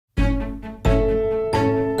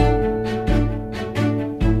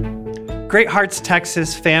Great Hearts,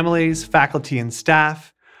 Texas families, faculty, and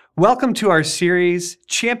staff, welcome to our series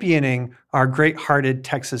championing our great-hearted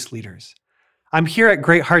Texas leaders. I'm here at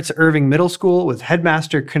Great Hearts Irving Middle School with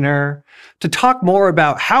Headmaster Knerr to talk more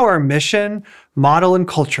about how our mission, model, and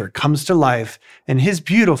culture comes to life in his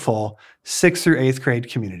beautiful 6th through 8th grade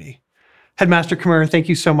community. Headmaster Knerr, thank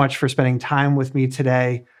you so much for spending time with me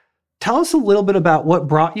today. Tell us a little bit about what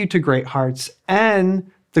brought you to Great Hearts and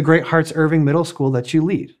the Great Hearts Irving Middle School that you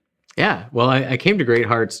lead. Yeah, well, I came to Great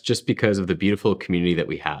Hearts just because of the beautiful community that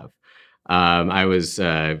we have. I was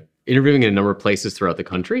interviewing in a number of places throughout the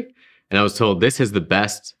country, and I was told this is the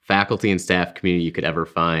best faculty and staff community you could ever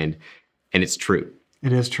find, and it's true.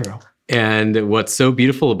 It is true. And what's so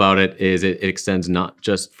beautiful about it is it extends not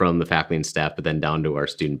just from the faculty and staff, but then down to our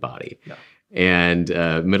student body. Yeah. And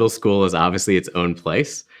middle school is obviously its own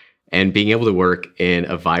place, and being able to work in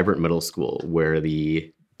a vibrant middle school where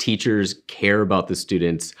the teachers care about the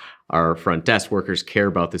students, our front desk workers care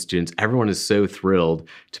about the students. Everyone is so thrilled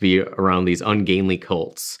to be around these ungainly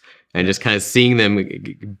colts and just kind of seeing them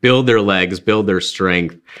build their legs, build their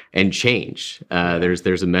strength, and change.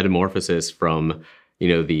 There's a metamorphosis from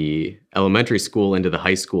the elementary school into the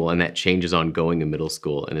high school, and that change is ongoing in middle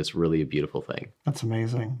school, and it's really a beautiful thing. That's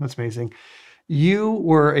amazing. That's amazing. You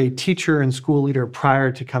were a teacher and school leader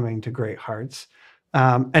prior to coming to Great Hearts,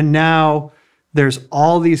 and now there's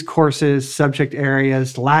all these courses, subject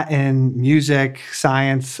areas, Latin, music,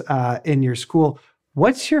 science in your school.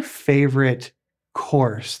 What's your favorite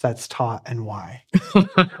course that's taught and why? You're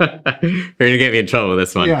going to get me in trouble with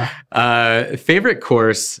this one. Yeah. Favorite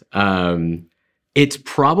course, it's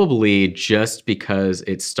probably just because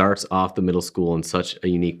it starts off the middle school in such a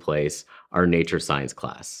unique place, our nature science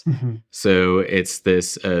class. Mm-hmm. So it's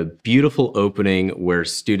this beautiful opening where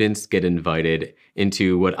students get invited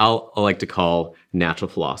into what I like to call natural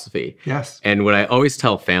philosophy. Yes. And what I always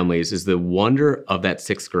tell families is the wonder of that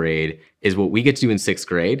 6th grade is what we get to do in 6th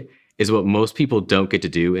grade is what most people don't get to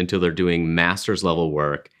do until they're doing master's level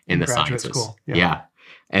work in the sciences. School. Yeah.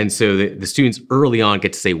 And so the students early on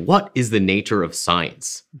get to say, what is the nature of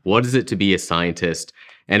science? What is it to be a scientist?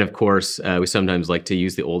 And of course, we sometimes like to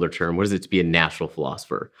use the older term, what is it to be a natural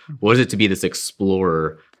philosopher? What is it to be this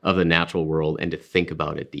explorer of the natural world and to think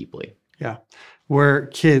about it deeply? Yeah, where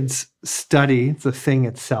kids study the thing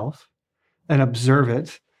itself and observe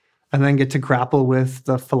it and then get to grapple with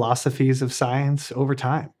the philosophies of science over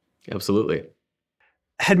time. Absolutely.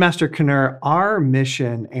 Headmaster Knerr, our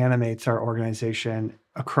mission animates our organization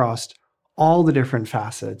across all the different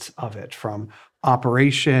facets of it, from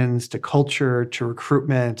operations to culture to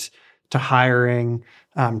recruitment to hiring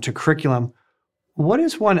to curriculum. What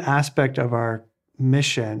is one aspect of our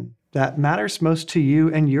mission that matters most to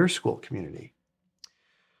you and your school community?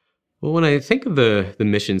 Well, when I think of the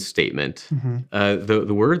mission statement, mm-hmm.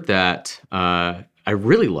 The word that I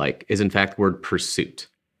really like is in fact the word pursuit.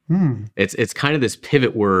 It's kind of this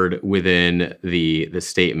pivot word within the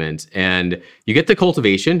statement. And you get the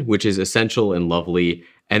cultivation, which is essential and lovely.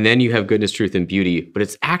 And then you have goodness, truth, and beauty. But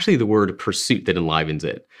it's actually the word pursuit that enlivens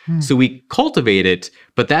it. So we cultivate it,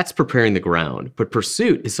 but that's preparing the ground. But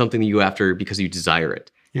pursuit is something that you after because you desire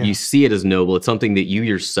it. Yeah. You see it as noble. It's something that you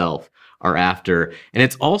yourself are after. And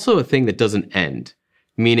it's also a thing that doesn't end.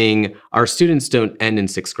 Meaning our students don't end in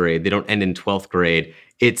 6th grade. They don't end in 12th grade.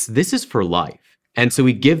 This is for life. And so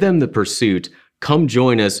we give them the pursuit, come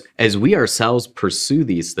join us as we ourselves pursue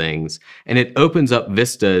these things. And it opens up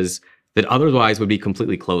vistas that otherwise would be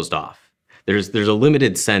completely closed off. There's a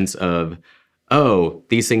limited sense of, oh,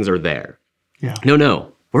 these things are there. Yeah.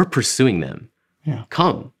 No, we're pursuing them. Yeah.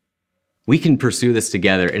 Come. We can pursue this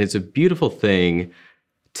together. And it's a beautiful thing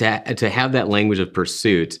to have that language of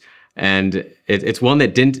pursuit. And it's one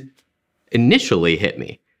that didn't initially hit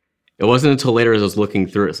me. It wasn't until later as I was looking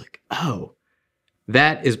through, it's like, oh,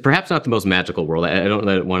 that is perhaps not the most magical word. I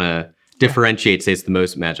don't want to differentiate, say it's the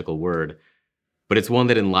most magical word, but it's one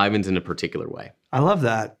that enlivens in a particular way. I love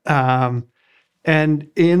that. And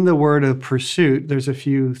in the word of pursuit, there's a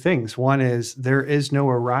few things. One is there is no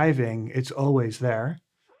arriving. It's always there.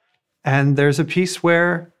 And there's a piece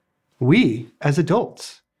where we, as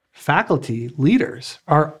adults, faculty, leaders,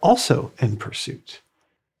 are also in pursuit.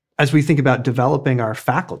 As we think about developing our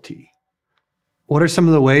faculty, what are some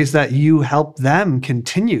of the ways that you help them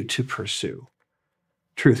continue to pursue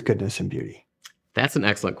truth, goodness, and beauty? That's an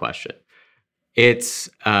excellent question. It's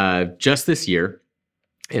just this year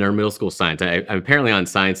in our middle school science. I'm apparently on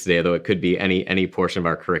science today, though it could be any portion of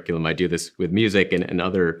our curriculum. I do this with music and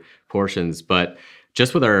other portions. But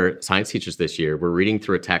just with our science teachers this year, we're reading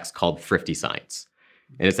through a text called Thrifty Science.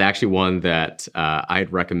 And it's actually one that I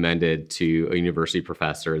had recommended to a university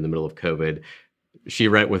professor in the middle of COVID she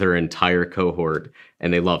read it with her entire cohort,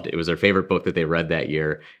 and they loved it. It was their favorite book that they read that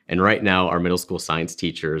year. And right now, our middle school science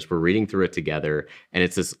teachers, we're reading through it together. And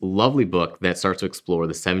it's this lovely book that starts to explore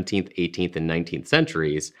the 17th, 18th, and 19th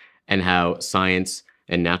centuries and how science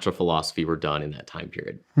and natural philosophy were done in that time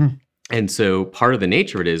period. And so part of the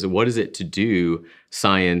nature of it is, what is it to do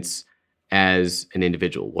science as an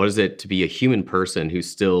individual? What is it to be a human person who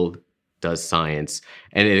still does science?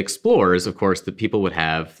 And it explores, of course, that people would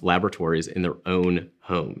have laboratories in their own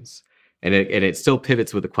homes. And it still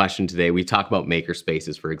pivots with the question today. We talk about maker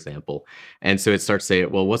spaces, for example. And so it starts to say,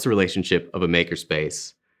 well, what's the relationship of a maker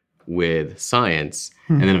space with science?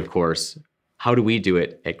 And then, of course, how do we do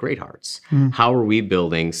it at Great Hearts? How are we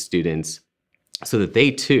building students so that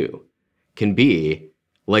they too can be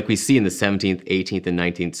like we see in the 17th, 18th, and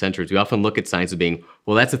 19th centuries? We often look at science as being,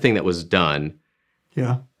 well, that's a thing that was done.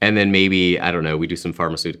 Yeah. And then maybe, I don't know, we do some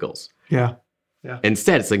pharmaceuticals. Yeah. Yeah.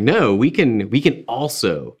 Instead, it's like, no, we can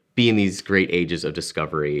also be in these great ages of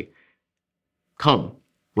discovery. Come,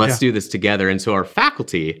 let's do this together. And so our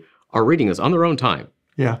faculty are reading this on their own time.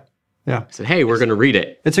 Yeah. Yeah. I said, hey, we're going to read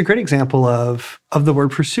it. It's a great example of the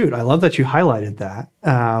word pursuit. I love that you highlighted that,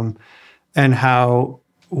 and how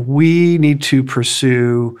we need to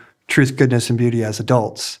pursue truth, goodness, and beauty as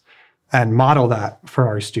adults and model that for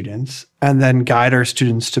our students and then guide our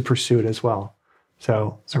students to pursue it as well.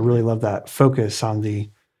 So I really love that focus on the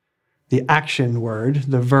action word,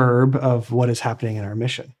 the verb of what is happening in our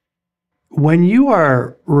mission. When you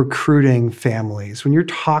are recruiting families, when you're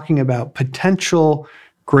talking about potential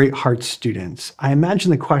Great Hearts students, I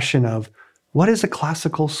imagine the question of what is a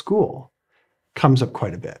classical school comes up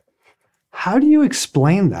quite a bit. How do you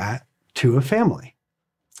explain that to a family?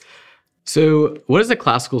 So what is a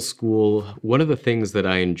classical school? One of the things that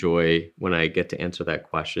I enjoy when I get to answer that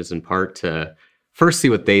question is in part to first see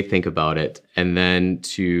what they think about it and then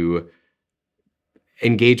to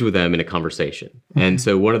engage with them in a conversation. And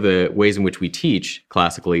so one of the ways in which we teach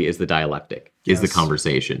classically is the dialectic, is the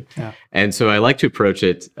conversation. Yeah. And so I like to approach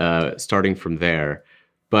it starting from there.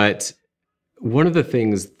 But one of the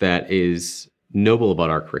things that is noble about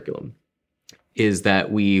our curriculum is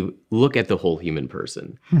that we look at the whole human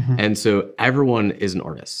person. And so everyone is an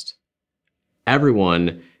artist.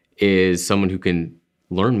 Everyone is someone who can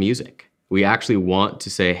learn music. We actually want to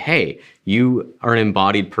say, hey, you are an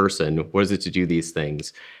embodied person. What is it to do these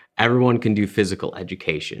things? Everyone can do physical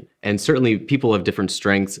education. And certainly people have different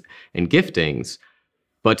strengths and giftings,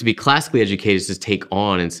 but to be classically educated is to take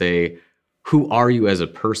on and say, who are you as a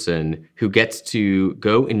person who gets to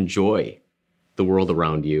go enjoy the world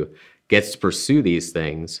around you, gets to pursue these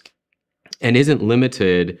things, and isn't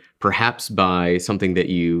limited perhaps by something that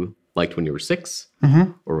you liked when you were 6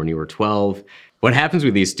 or when you were 12. What happens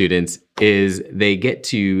with these students is they get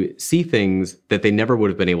to see things that they never would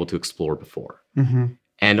have been able to explore before.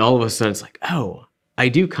 And all of a sudden it's like, oh, I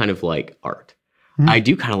do kind of like art. I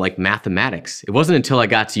do kind of like mathematics. It wasn't until I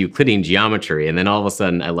got to Euclidean geometry, and then all of a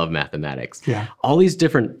sudden I love mathematics. Yeah. All these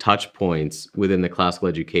different touch points within the classical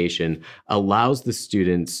education allows the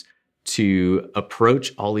students to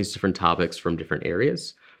approach all these different topics from different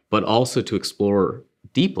areas, but also to explore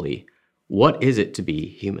deeply, what is it to be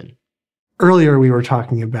human? Earlier, we were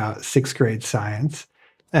talking about sixth grade science,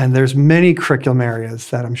 and there's many curriculum areas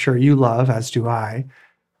that I'm sure you love, as do I.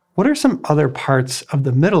 What are some other parts of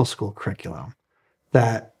the middle school curriculum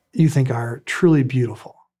that you think are truly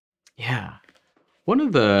beautiful? Yeah. One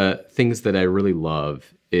of the things that I really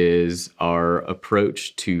love is our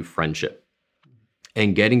approach to friendship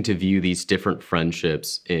and getting to view these different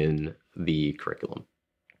friendships in the curriculum.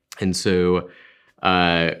 And so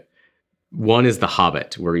one is The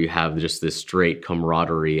Hobbit, where you have just this straight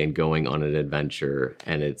camaraderie and going on an adventure,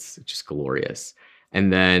 and it's just glorious.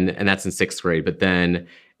 And that's in sixth grade. But then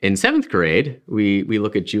in seventh grade, we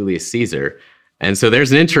look at Julius Caesar. And so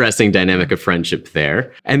there's an interesting dynamic of friendship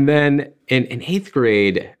there. And then in eighth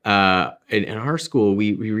grade, in our school,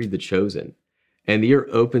 we read The Chosen. And the year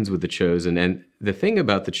opens with The Chosen. And the thing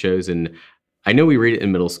about The Chosen, I know we read it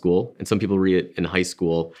in middle school, and some people read it in high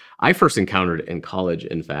school. I first encountered it in college,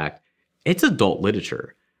 in fact. It's adult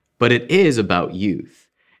literature, but it is about youth.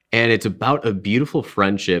 And it's about a beautiful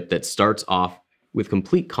friendship that starts off with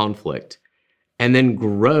complete conflict and then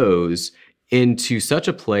grows into such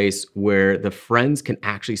a place where the friends can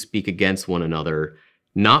actually speak against one another,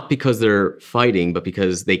 not because they're fighting, but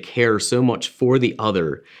because they care so much for the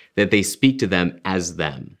other that they speak to them as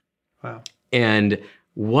them. Wow. And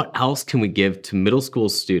what else can we give to middle school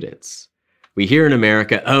students? We hear in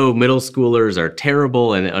America, oh, middle schoolers are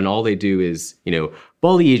terrible, and all they do is,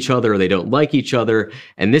 bully each other, or they don't like each other,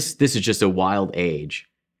 and this is just a wild age.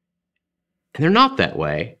 And they're not that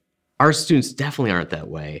way. Our students definitely aren't that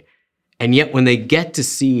way. And yet when they get to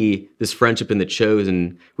see this friendship in the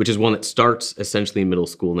chosen, which is one that starts essentially in middle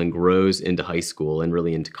school and then grows into high school and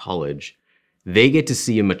really into college, they get to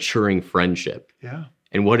see a maturing friendship. Yeah.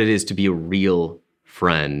 And what it is to be a real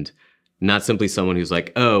friend, not simply someone who's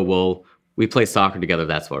like, oh, well, we play soccer together,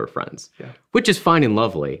 that's why we're friends. Yeah. Which is fine and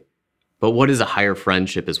lovely. But what is a higher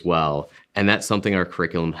friendship as well? And that's something our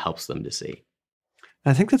curriculum helps them to see.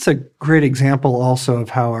 I think that's a great example also of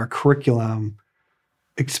how our curriculum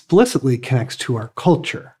explicitly connects to our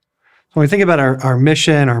culture. So when we think about our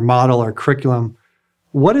mission, our model, our curriculum,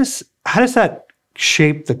 how does that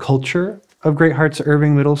shape the culture of Great Hearts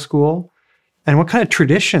Irving Middle School? And what kind of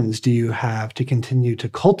traditions do you have to continue to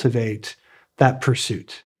cultivate that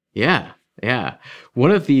pursuit? Yeah.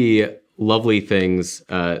 One of the lovely things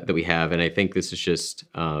that we have, and I think this is just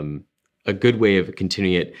a good way of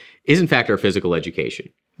continuing it, is in fact our physical education.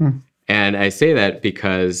 And I say that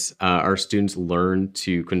because our students learn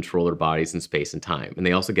to control their bodies in space and time. And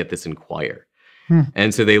they also get this in choir.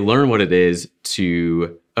 And so they learn what it is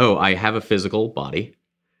to, I have a physical body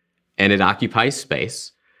and it occupies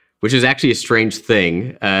space, which is actually a strange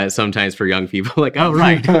thing sometimes for young people. Like, oh,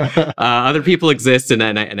 right, other people exist and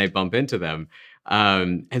I bump into them.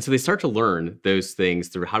 And so they start to learn those things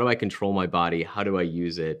through how do I control my body? How do I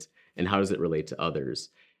use it? And how does it relate to others?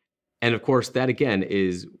 And of course, that again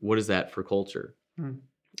is, what is that for culture?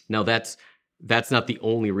 Now that's not the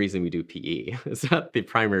only reason we do PE. It's not the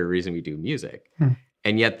primary reason we do music.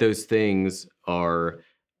 And yet those things are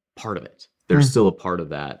part of it. They're still a part of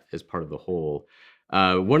that as part of the whole.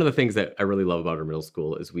 One of the things that I really love about our middle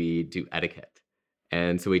school is we do etiquette.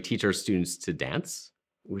 And so we teach our students to dance,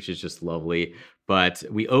 which is just lovely. But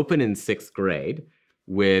we open in 6th grade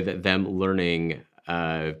with them learning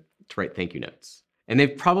to write thank you notes. And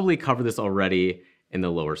they've probably covered this already in the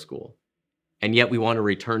lower school. And yet we want to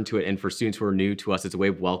return to it. And for students who are new to us, it's a way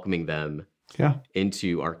of welcoming them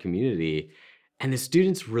into our community. And the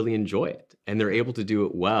students really enjoy it. And they're able to do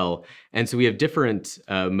it well. And so we have different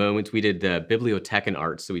moments. We did bibliothèque and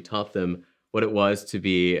art. So we taught them what it was to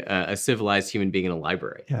be a civilized human being in a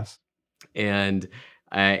library. Yes. And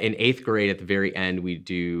in 8th grade, at the very end, we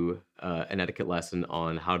do an etiquette lesson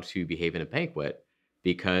on how to behave in a banquet,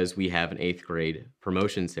 because we have an 8th grade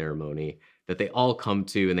promotion ceremony that they all come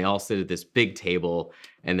to, and they all sit at this big table,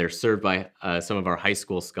 and they're served by some of our high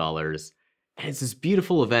school scholars. And it's this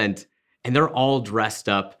beautiful event, and they're all dressed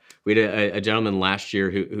up. We had a gentleman last year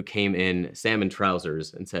who came in salmon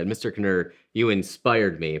trousers and said, Mr. Knerr, you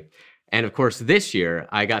inspired me. And of course, this year,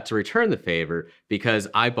 I got to return the favor because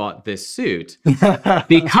I bought this suit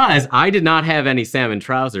because I did not have any salmon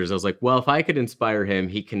trousers. I was like, well, if I could inspire him,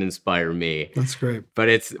 he can inspire me. That's great. But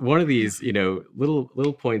it's one of these,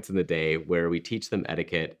 little points in the day where we teach them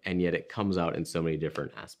etiquette, and yet it comes out in so many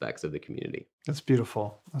different aspects of the community. That's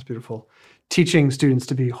beautiful. That's beautiful. Teaching students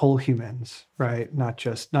to be whole humans, right? Not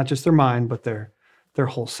just their mind, but their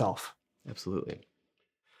whole self. Absolutely.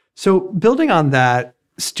 So building on that,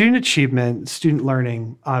 student achievement, student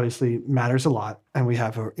learning obviously matters a lot. And we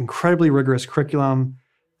have an incredibly rigorous curriculum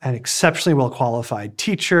and exceptionally well-qualified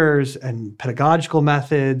teachers and pedagogical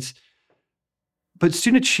methods. But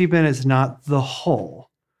student achievement is not the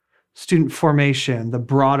whole. Student formation, the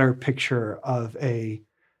broader picture of a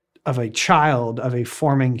child, of a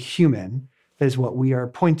forming human, is what we are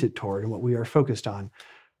pointed toward and what we are focused on.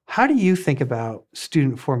 How do you think about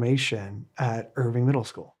student formation at Irving Middle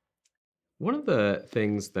School? One of the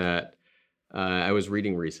things that I was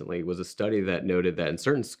reading recently was a study that noted that in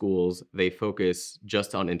certain schools, they focus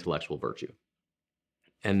just on intellectual virtue.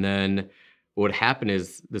 And then what would happen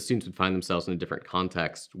is the students would find themselves in a different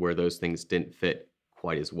context where those things didn't fit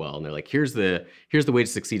quite as well. And they're like, here's the way to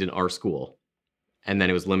succeed in our school. And then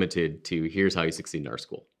it was limited to here's how you succeed in our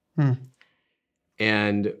school.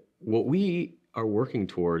 And what we are working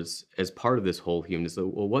towards as part of this whole human is,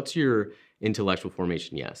 well, what's your intellectual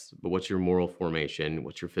formation? Yes, but what's your moral formation?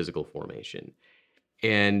 What's your physical formation?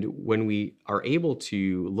 And when we are able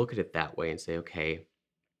to look at it that way and say, okay,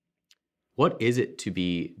 what is it to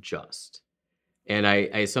be just? And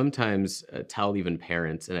I sometimes tell even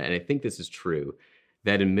parents, and I think this is true,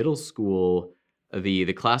 that in middle school,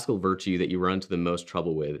 the classical virtue that you run into the most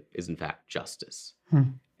trouble with is in fact justice.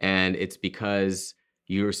 And it's because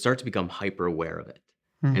you start to become hyper aware of it.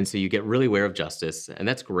 And so you get really aware of justice, and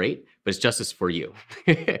that's great, but it's justice for you,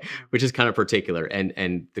 which is kind of particular.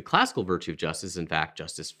 And the classical virtue of justice is in fact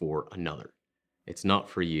justice for another. It's not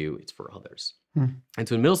for you, it's for others. And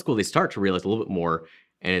so in middle school, they start to realize a little bit more,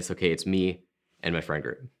 and it's okay, it's me and my friend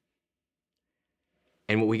group.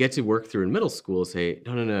 And what we get to work through in middle school is say,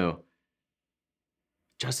 no.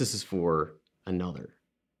 Justice is for another.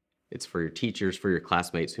 It's for your teachers, for your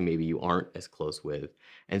classmates who maybe you aren't as close with.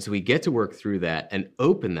 And so we get to work through that and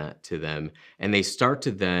open that to them. And they start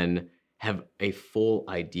to then have a full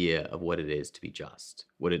idea of what it is to be just,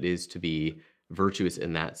 what it is to be virtuous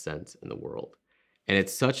in that sense in the world. And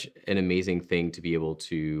it's such an amazing thing to be able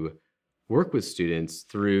to work with students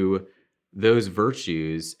through those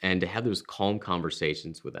virtues and to have those calm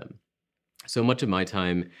conversations with them. So much of my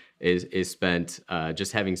time is spent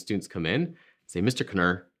just having students come in and say, Mr.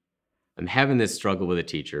 Knerr, I'm having this struggle with a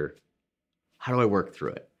teacher. How do I work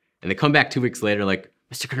through it? And they come back 2 weeks later like,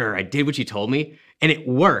 Mr. Knerr, I did what you told me and it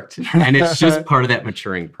worked. And it's just part of that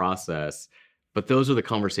maturing process. But those are the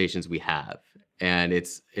conversations we have. And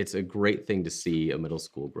it's a great thing to see a middle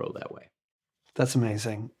school grow that way. That's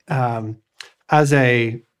amazing. As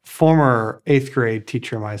a former 8th grade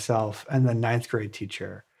teacher myself and the 9th grade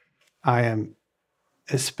teacher, I am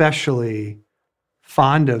especially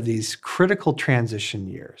fond of these critical transition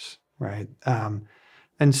years, right?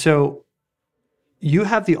 And so you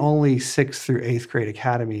have the only 6th through 8th grade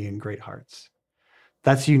academy in Great Hearts.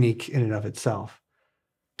 That's unique in and of itself.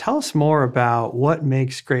 Tell us more about what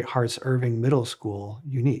makes Great Hearts Irving Middle School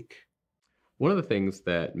unique. One of the things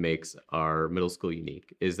that makes our middle school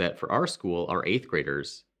unique is that for our school, our 8th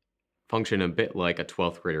graders function a bit like a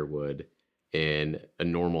 12th grader would in a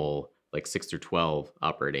normal like 6 through 12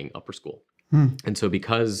 operating upper school. And so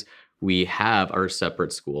because we have our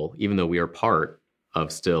separate school, even though we are part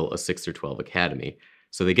of still a 6 through 12 academy,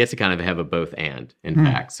 so they get to kind of have a both and, in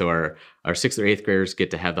fact. So our 6th or 8th graders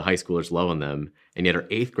get to have the high schoolers love on them, and yet our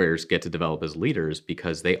 8th graders get to develop as leaders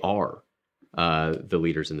because they are the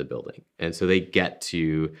leaders in the building. And so they get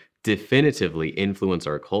to definitively influence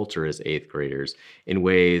our culture as 8th graders in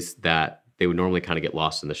ways that they would normally kind of get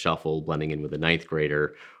lost in the shuffle, blending in with a 9th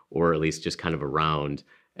grader, or at least just kind of around,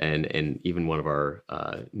 and even one of our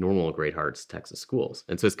normal Great Hearts Texas schools.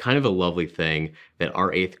 And so it's kind of a lovely thing that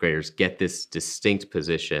our 8th graders get this distinct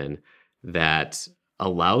position that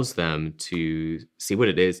allows them to see what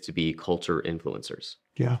it is to be culture influencers.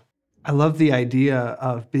 Yeah. I love the idea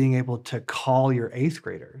of being able to call your 8th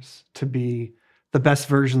graders to be the best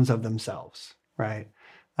versions of themselves, right?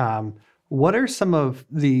 What are some of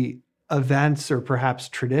the events or perhaps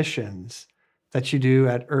traditions that you do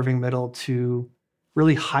at Irving Middle to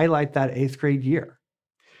really highlight that 8th grade year?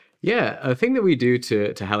 Yeah, a thing that we do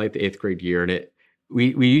to highlight the 8th grade year, and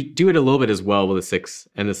we do it a little bit as well with the 6th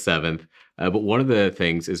and the 7th, but one of the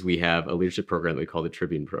things is we have a leadership program that we call the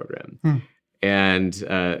Tribune Program. And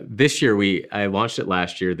this year, I launched it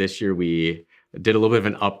last year. This year, we did a little bit of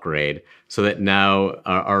an upgrade so that now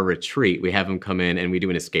our retreat, we have them come in and we do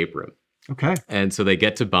an escape room. Okay. And so they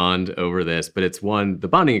get to bond over this, but it's the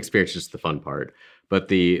bonding experience is just the fun part. But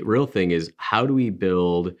the real thing is, how do we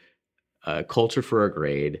build culture for our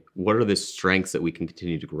grade? What are the strengths that we can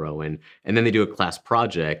continue to grow in? And then they do a class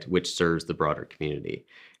project, which serves the broader community.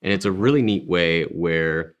 And it's a really neat way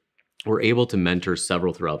where we're able to mentor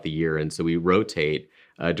several throughout the year. And so we rotate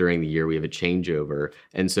during the year. We have a changeover.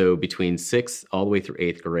 And so between 6th all the way through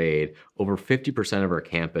 8th grade, over 50% of our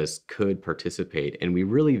campus could participate. And we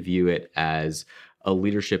really view it as a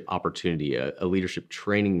leadership opportunity, a leadership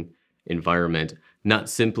training environment, not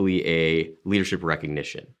simply a leadership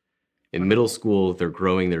recognition. In middle school, they're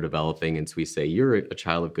growing, they're developing. And so we say, you're a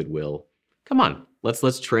child of goodwill. Come on,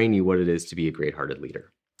 let's train you what it is to be a great-hearted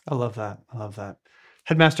leader. I love that. I love that.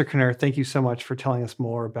 Headmaster Knerr, thank you so much for telling us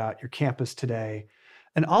more about your campus today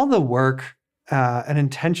and all the work and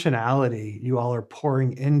intentionality you all are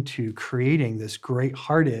pouring into creating this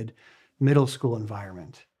great-hearted middle school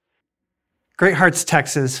environment. Great Hearts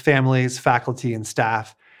Texas families, faculty, and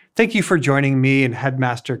staff, thank you for joining me and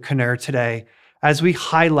Headmaster Knerr today as we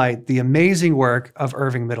highlight the amazing work of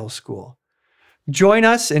Irving Middle School. Join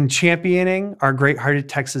us in championing our great-hearted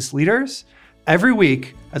Texas leaders every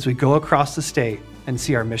week as we go across the state and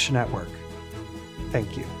see our mission at work.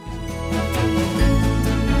 Thank you.